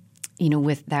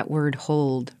 with that word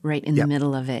hold right in the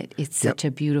middle of it. It's such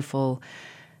a beautiful,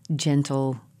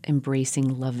 gentle,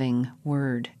 embracing, loving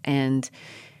word. And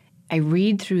I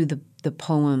read through the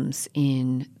poems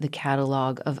in the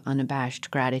catalog of Unabashed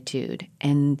Gratitude,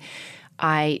 and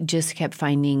I just kept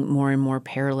finding more and more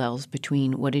parallels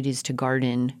between what it is to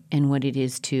garden and what it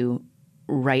is to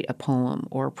write a poem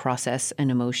or process an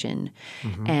emotion.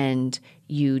 Mm-hmm. And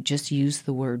you just use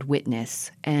the word witness.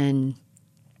 And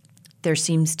there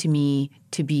seems to me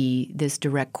to be this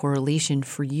direct correlation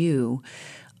for you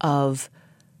of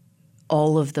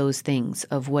all of those things,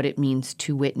 of what it means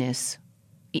to witness,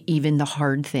 even the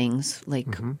hard things, like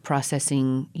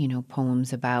processing,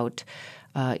 poems about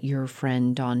your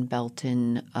friend Don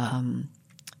Belton,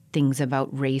 things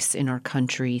about race in our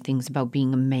country, things about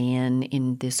being a man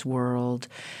in this world.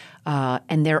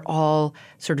 And they're all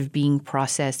sort of being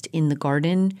processed in the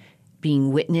garden,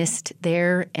 being witnessed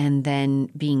there, and then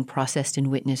being processed and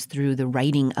witnessed through the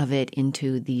writing of it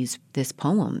into this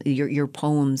poem. Your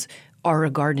poems are a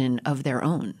garden of their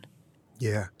own.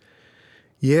 Yeah.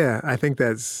 Yeah, I think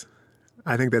that's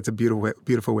a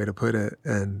beautiful way to put it.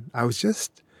 And I was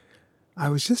just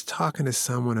talking to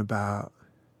someone about,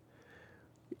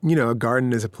 a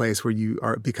garden is a place where you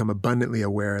become abundantly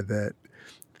aware that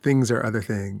things are other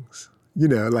things.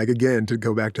 Like, again, to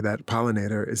go back to that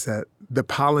pollinator, is that the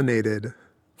pollinated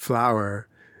flower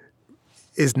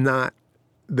is not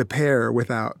the pear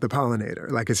without the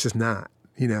pollinator. Like, it's just not,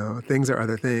 things are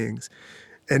other things.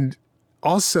 And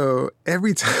also,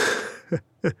 every time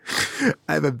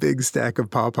I have a big stack of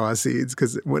pawpaw seeds,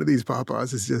 because one of these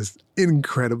pawpaws is just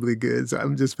incredibly good. So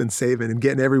I've just been saving and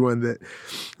getting everyone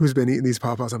who's been eating these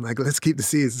pawpaws. I'm like, let's keep the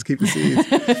seeds.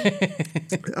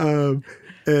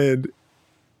 And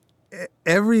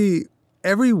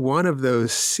every one of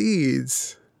those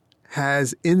seeds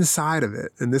has inside of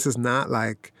it, and this is not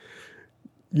like,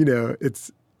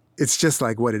 it's just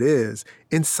like what it is.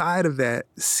 Inside of that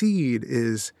seed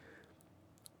is,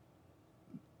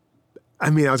 I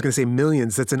was going to say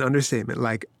millions. That's an understatement.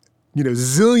 Like,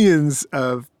 zillions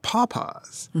of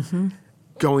pawpaws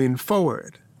going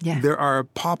forward. Yeah. There are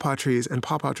pawpaw trees and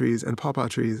pawpaw trees and pawpaw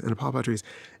trees and pawpaw trees.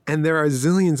 And there are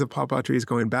zillions of pawpaw trees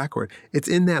going backward. It's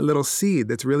in that little seed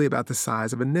that's really about the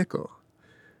size of a nickel.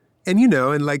 And,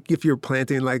 and like if you're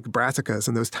planting like brassicas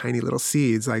and those tiny little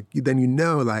seeds, like then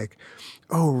like,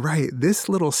 oh, right, this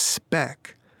little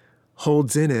speck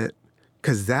holds in it,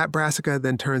 because that brassica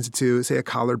then turns into, say, a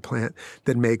collard plant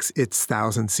that makes its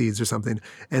 1,000 seeds or something.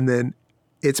 And then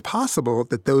it's possible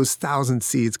that those 1,000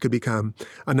 seeds could become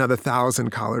another 1,000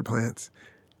 collard plants,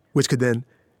 which could then,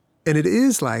 and it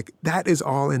is like, that is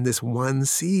all in this one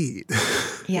seed.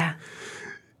 Yeah.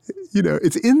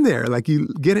 It's in there. Like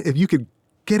if you could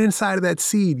get inside of that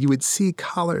seed, you would see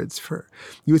collards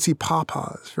you would see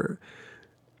pawpaws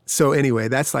So anyway,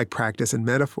 that's like practice and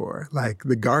metaphor. Like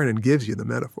the garden gives you the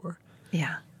metaphor.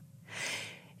 Yeah.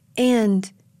 And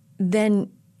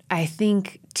then I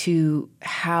think to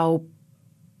how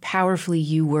powerfully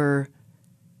you were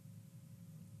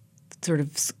sort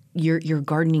of your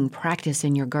gardening practice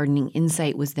and your gardening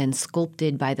insight was then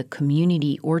sculpted by the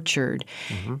community orchard.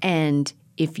 Mm-hmm. And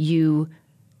if you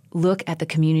look at the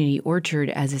community orchard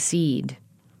as a seed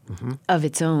of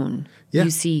its own, you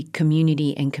see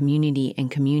community and community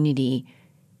and community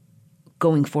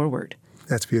going forward.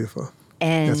 That's beautiful.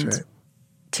 And that's right.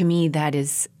 To me, that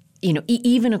is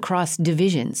even across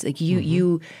divisions. Like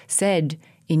you said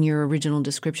in your original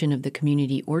description of the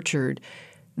community orchard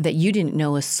that you didn't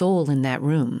know a soul in that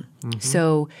room.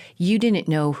 So you didn't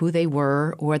know who they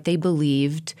were, what they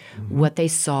believed, what they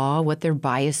saw, what their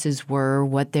biases were,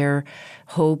 what their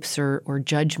hopes or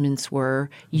judgments were.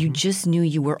 You just knew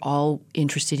you were all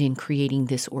interested in creating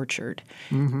this orchard.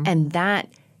 And that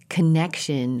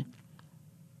connection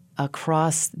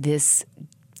across this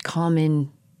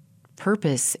common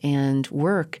purpose and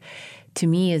work, to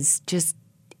me, is just,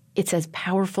 it's as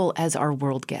powerful as our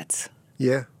world gets.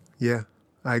 Yeah,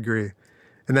 I agree.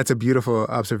 And that's a beautiful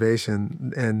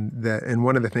observation. And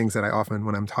one of the things that I often,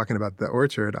 when I'm talking about the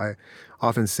orchard, I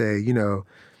often say,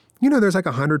 there's like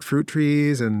 100 fruit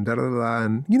trees and da-da-da-da,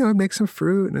 and, it makes some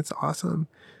fruit and it's awesome.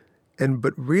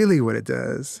 But really what it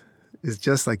does is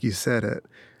just like you said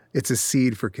it's a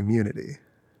seed for community.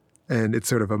 And it's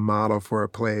sort of a model for a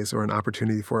place or an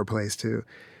opportunity for a place to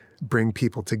bring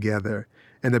people together.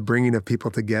 And the bringing of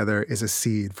people together is a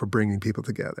seed for bringing people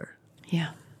together.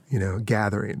 Yeah.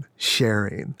 Gathering,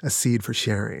 sharing, a seed for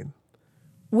sharing.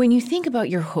 When you think about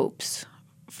your hopes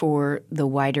for the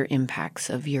wider impacts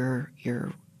of your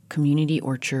community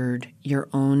orchard, your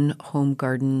own home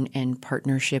garden and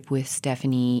partnership with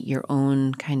Stephanie, your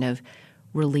own kind of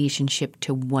relationship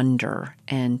to wonder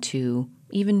and to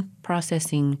even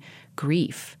processing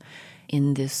grief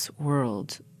in this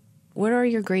world, what are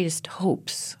your greatest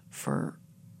hopes for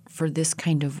this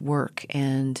kind of work,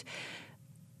 and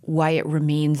why it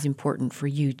remains important for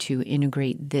you to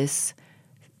integrate this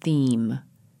theme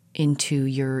into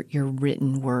your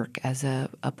written work as a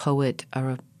poet,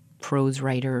 a prose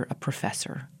writer, a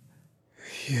professor?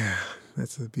 Yeah,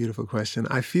 that's a beautiful question.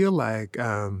 I feel like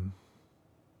I'm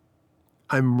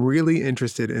really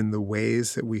interested in the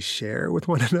ways that we share with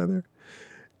one another.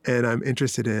 And I'm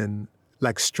interested in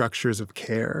like structures of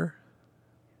care.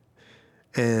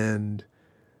 And,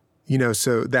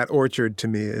 so that orchard to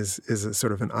me is a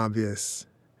sort of an obvious,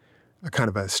 a kind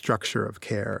of a structure of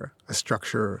care, a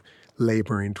structure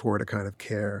laboring toward a kind of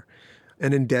care.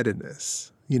 And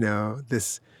indebtedness,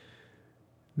 this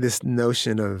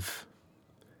notion of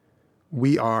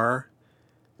we are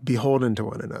beholden to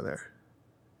one another.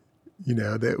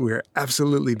 That we're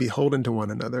absolutely beholden to one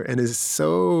another. And it is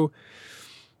so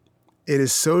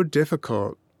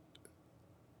difficult.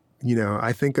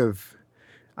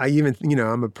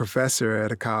 I'm a professor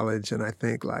at a college, and I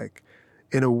think like,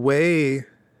 in a way,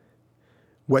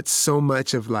 what so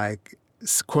much of like,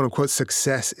 quote unquote,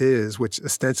 success is, which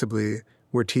ostensibly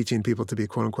we're teaching people to be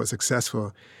quote unquote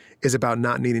successful, is about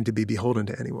not needing to be beholden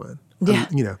to anyone. Yeah.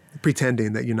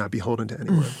 Pretending that you're not beholden to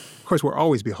anyone. Of course, we're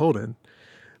always beholden,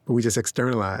 but we just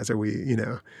externalize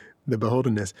the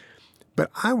beholdenness. But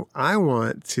I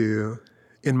want to,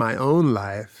 in my own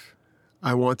life,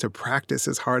 I want to practice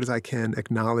as hard as I can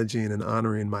acknowledging and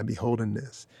honoring my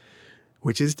beholdenness,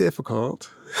 which is difficult,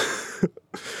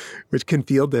 which can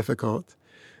feel difficult.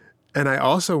 And I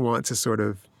also want to sort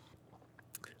of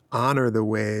honor the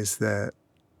ways that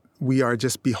we are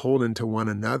just beholden to one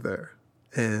another.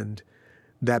 And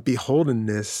that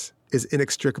beholdenness is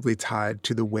inextricably tied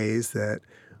to the ways that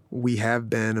we have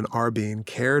been and are being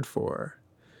cared for.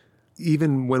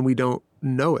 Even when we don't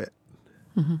know it,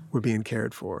 we're being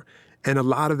cared for. And a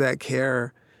lot of that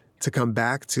care, to come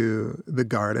back to the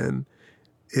garden,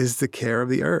 is the care of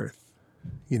the earth.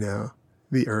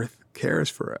 The earth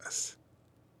cares for us.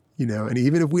 And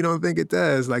even if we don't think it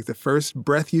does, like the first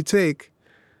breath you take,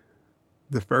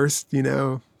 the first,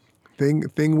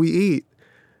 thing we eat,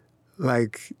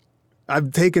 like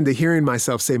I've taken to hearing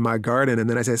myself say my garden, and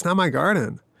then I say, it's not my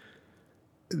garden.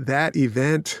 That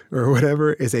event or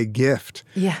whatever is a gift.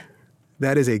 Yeah.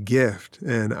 That is a gift,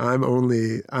 and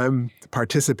I'm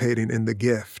participating in the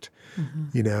gift.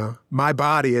 My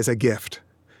body is a gift,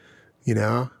 and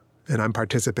I'm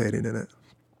participating in it.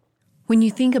 When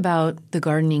you think about the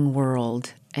gardening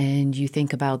world and you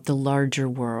think about the larger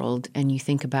world and you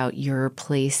think about your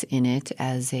place in it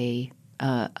as a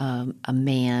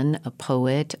man, a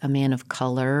poet, a man of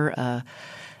color,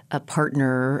 a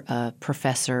partner, a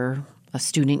professor, a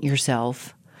student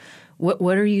yourself,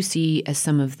 what do you see as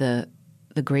some of the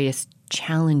greatest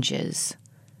challenges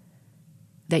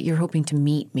that you're hoping to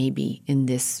meet maybe in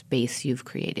this space you've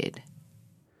created?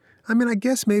 I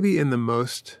guess maybe in the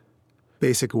most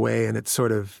basic way, and it's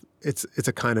sort of, it's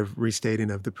a kind of restating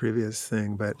of the previous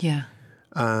thing, but yeah.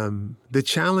 The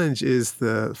challenge is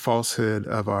the falsehood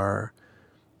of our,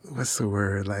 what's the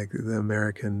word, like the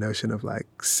American notion of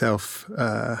like self,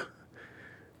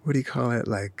 what do you call it?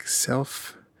 Like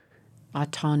self...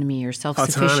 autonomy or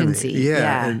self-sufficiency. Autonomy,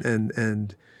 yeah.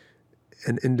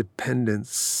 And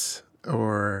independence,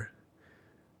 or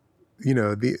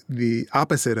the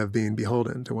opposite of being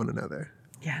beholden to one another.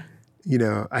 Yeah.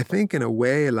 I think in a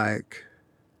way, like,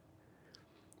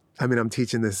 I'm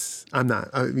teaching this,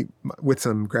 with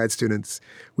some grad students,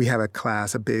 we have a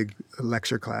class, a big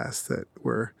lecture class that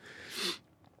we're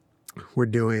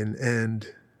doing, and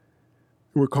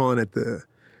we're calling it the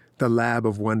Lab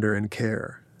of Wonder and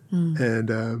Care.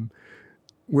 And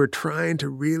we're trying to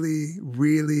really,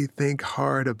 really think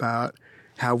hard about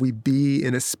how we be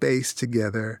in a space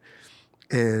together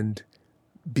and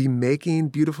be making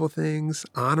beautiful things,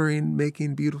 honoring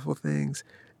making beautiful things,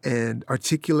 and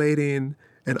articulating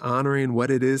and honoring what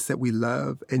it is that we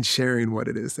love and sharing what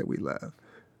it is that we love,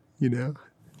 Yeah.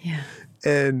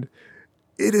 And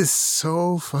it is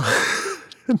so fun.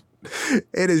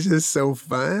 It is just so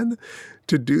fun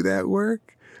to do that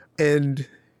work. And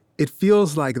it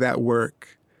feels like that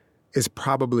work is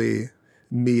probably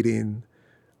meeting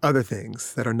other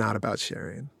things that are not about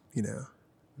sharing,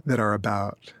 that are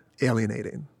about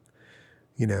alienating,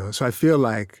 So I feel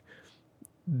like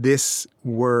this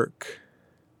work,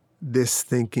 this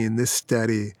thinking, this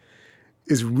study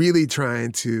is really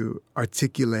trying to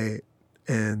articulate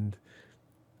and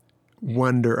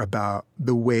wonder about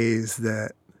the ways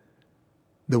that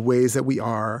we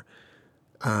are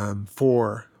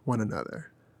for one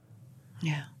another.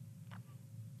 Yeah.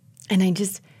 And I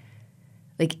just,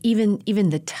 like, even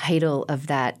the title of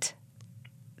that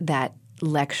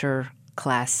lecture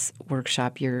class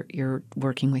workshop you're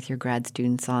working with your grad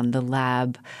students on, the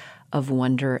Lab of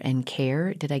Wonder and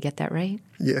Care. Did I get that right?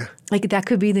 Yeah. Like, that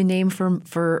could be the name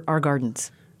for our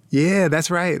gardens. Yeah, that's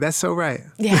right. That's so right.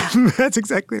 Yeah. That's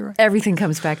exactly right. Everything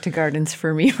comes back to gardens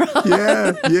for me, Rob.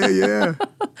 Yeah.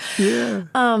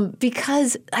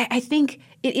 Because I think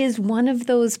it is one of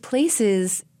those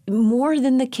places, more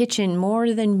than the kitchen,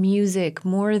 more than music,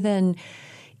 more than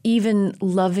even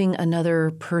loving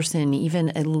another person,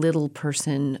 even a little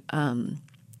person.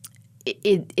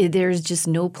 There's just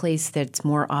no place that's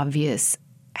more obvious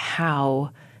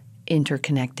how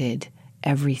interconnected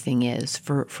everything is,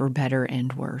 for better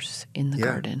and worse, in the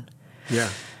garden. Yeah.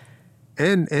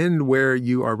 And where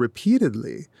you are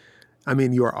repeatedly,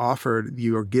 you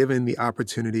are given the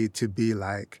opportunity to be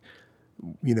like,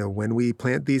 when we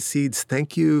plant these seeds,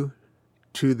 thank you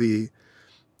to the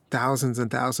thousands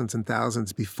and thousands and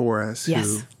thousands before us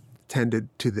who tended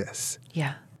to this,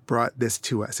 brought this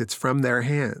to us. It's from their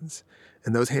hands,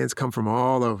 and those hands come from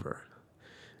all over.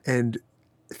 And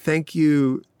thank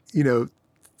you,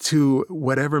 to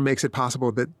whatever makes it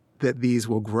possible that these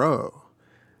will grow,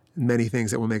 many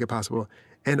things that will make it possible.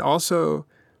 And also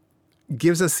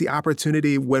gives us the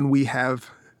opportunity, when we have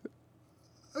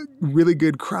really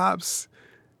good crops,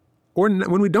 or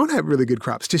when we don't have really good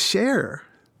crops, to share,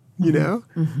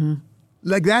 Mm-hmm.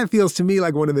 Like, that feels to me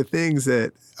like one of the things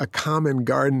that a common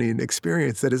gardening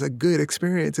experience that is a good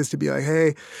experience is to be like,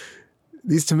 hey,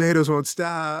 these tomatoes won't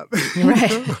stop.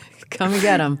 Right. Come and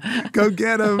get them. Go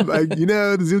get them. Like,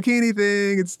 the zucchini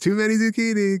thing, it's too many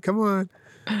zucchini. Come on.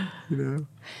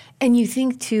 And you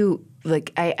think too,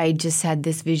 like, I just had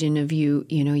this vision of you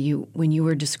when you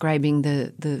were describing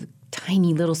the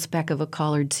tiny little speck of a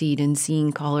collard seed and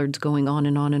seeing collards going on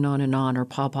and on and on and on, or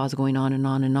pawpaws going on and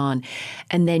on and on.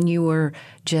 And then you were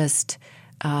just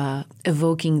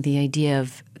evoking the idea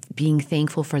of being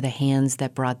thankful for the hands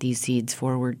that brought these seeds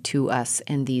forward to us,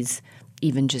 and these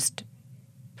even just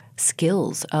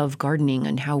skills of gardening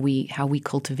and how we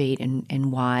cultivate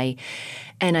and why.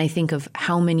 And I think of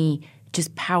how many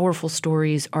just powerful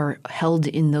stories are held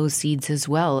in those seeds as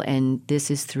well. And this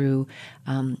is through,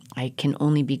 I can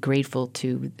only be grateful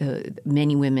to the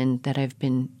many women that I've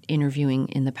been interviewing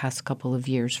in the past couple of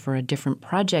years for a different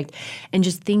project, and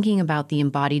just thinking about the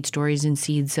embodied stories and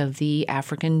seeds of the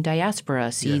African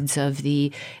diaspora, seeds of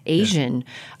the Asian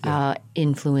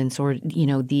influence, or,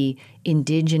 the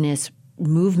indigenous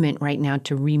movement right now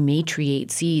to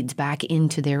rematriate seeds back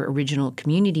into their original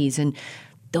communities. And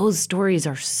those stories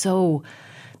are so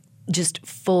just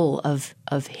full of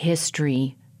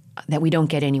history that we don't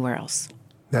get anywhere else.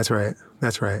 That's right.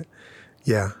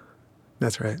 Yeah,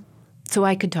 that's right. So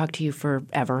I could talk to you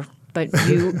forever, but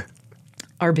you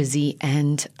are busy,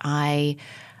 and I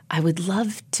would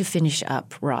love to finish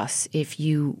up, Ross, if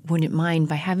you wouldn't mind,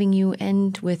 by having you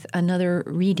end with another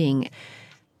reading.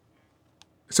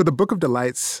 So the Book of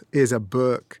Delights is a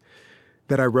book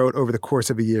that I wrote over the course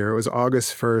of a year. It was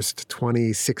August 1st,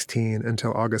 2016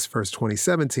 until August 1st,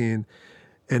 2017.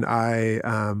 And I,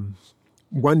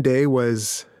 one day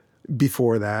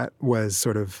before that was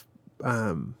sort of,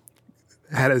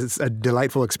 had a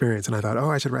delightful experience. And I thought,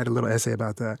 I should write a little essay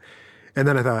about that. And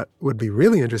then I thought, what would be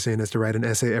really interesting is to write an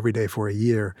essay every day for a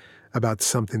year about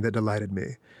something that delighted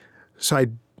me. So I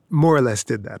more or less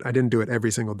did that. I didn't do it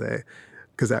every single day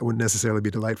because that wouldn't necessarily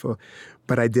be delightful,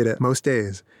 but I did it most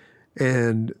days.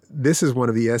 And this is one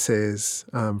of the essays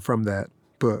from that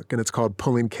book, and it's called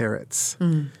Pulling Carrots.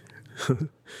 And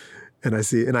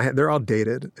they're all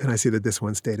dated, and I see that this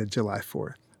one's dated July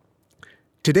 4th.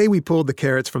 Today we pulled the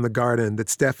carrots from the garden that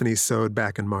Stephanie sowed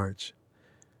back in March.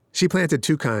 She planted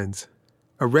two kinds,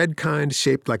 a red kind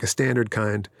shaped like a standard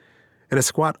kind, and a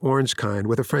squat orange kind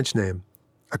with a French name,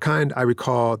 a kind I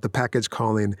recall the package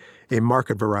calling a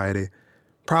market variety,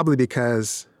 probably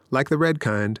because, like the red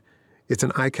kind, it's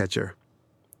an eye-catcher.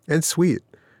 And sweet,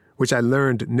 which I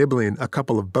learned nibbling a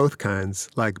couple of both kinds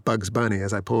like Bugs Bunny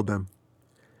as I pulled them.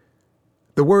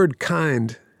 The word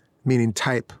kind, meaning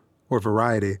type or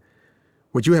variety,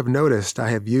 which you have noticed I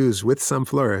have used with some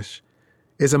flourish,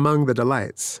 is among the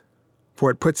delights, for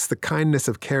it puts the kindness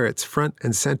of carrots front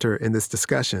and center in this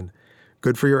discussion,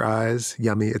 good for your eyes,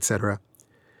 yummy, etc.,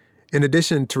 in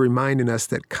addition to reminding us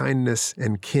that kindness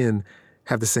and kin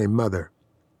have the same mother,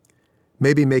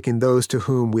 maybe making those to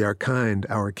whom we are kind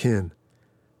our kin,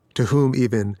 to whom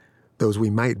even those we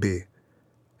might be,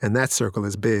 and that circle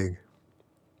is big.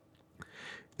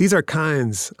 These are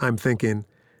kinds, I'm thinking,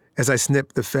 as I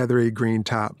snip the feathery green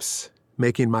tops,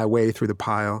 making my way through the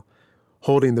pile,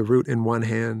 holding the root in one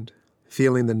hand,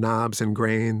 feeling the knobs and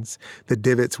grains, the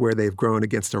divots where they've grown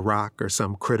against a rock or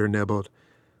some critter nibbled,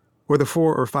 or the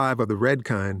 4 or 5 of the red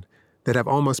kind that have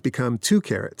almost become 2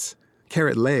 carrots,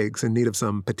 carrot legs in need of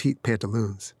some petite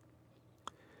pantaloons.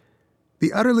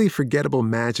 The utterly forgettable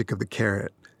magic of the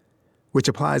carrot, which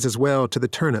applies as well to the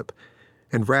turnip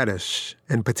and radish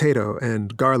and potato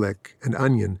and garlic and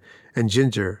onion and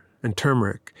ginger and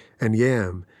turmeric and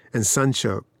yam and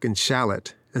sunchoke and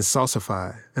shallot and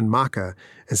salsify and maca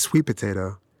and sweet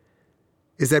potato,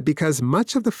 is that because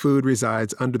much of the food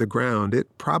resides under the ground,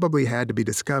 it probably had to be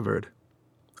discovered,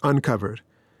 uncovered,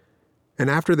 and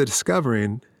after the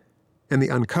discovering and the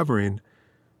uncovering,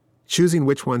 choosing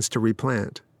which ones to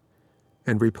replant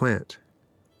and replant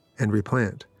and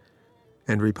replant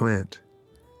and replant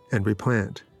and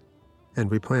replant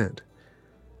and replant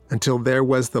until there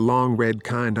was the long red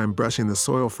kind I'm brushing the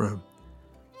soil from,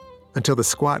 until the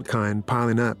squat kind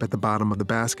piling up at the bottom of the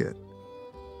basket.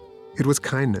 It was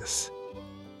kindness.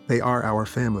 They are our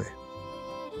family.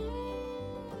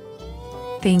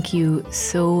 Thank you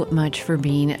so much for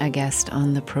being a guest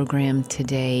on the program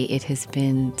today. It has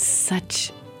been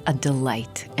such a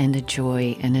delight and a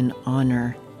joy and an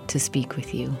honor to speak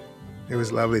with you. It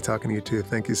was lovely talking to you too.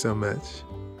 Thank you so much.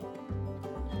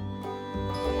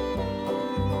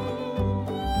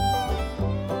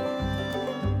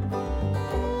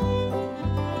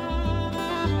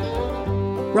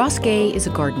 Ross Gay is a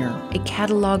gardener, a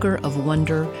cataloger of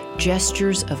wonder,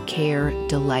 gestures of care,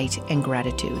 delight, and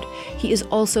gratitude. He is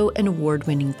also an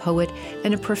award-winning poet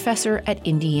and a professor at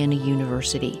Indiana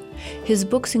University. His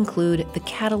books include The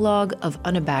Catalog of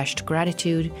Unabashed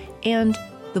Gratitude and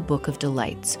The Book of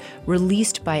Delights,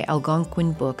 released by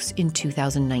Algonquin Books in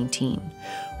 2019.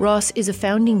 Ross is a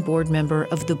founding board member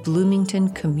of the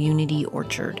Bloomington Community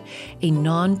Orchard, a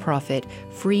nonprofit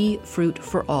free fruit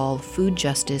for all food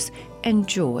justice and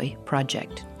joy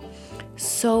project.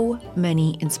 So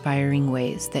many inspiring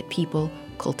ways that people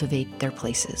cultivate their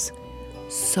places.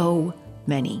 So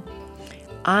many.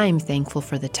 I'm thankful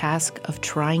for the task of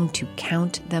trying to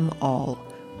count them all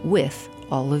with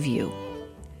all of you.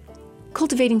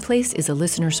 Cultivating Place is a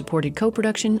listener-supported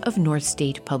co-production of North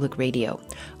State Public Radio.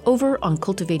 Over on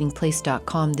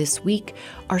cultivatingplace.com this week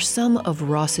are some of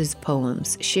Ross's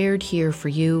poems shared here for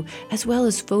you, as well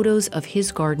as photos of his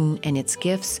garden and its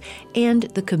gifts, and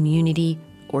the community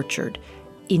orchard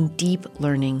in deep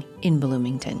learning in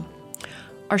Bloomington.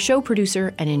 Our show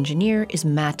producer and engineer is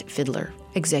Matt Fiddler.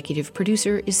 Executive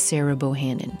producer is Sarah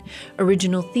Bohannon.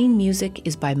 Original theme music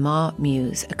is by Ma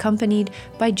Muse, accompanied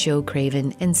by Joe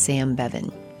Craven and Sam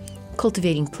Bevan.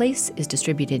 Cultivating Place is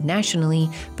distributed nationally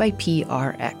by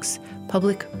PRX,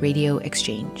 Public Radio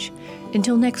Exchange.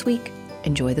 Until next week,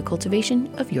 enjoy the cultivation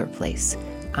of your place.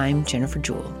 I'm Jennifer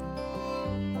Jewell.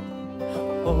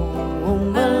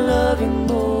 Oh, I love you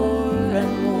more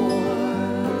and more.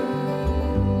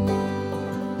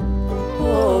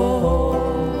 Oh,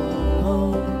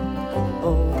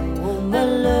 I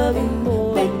love you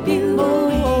more, make beauty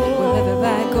wherever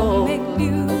I go, make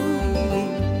beauty.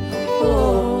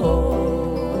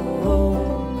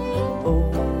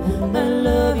 I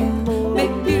love you more,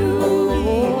 make beauty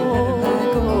wherever I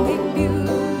go, make beauty.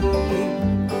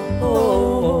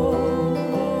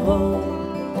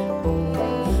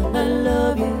 I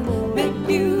love you more.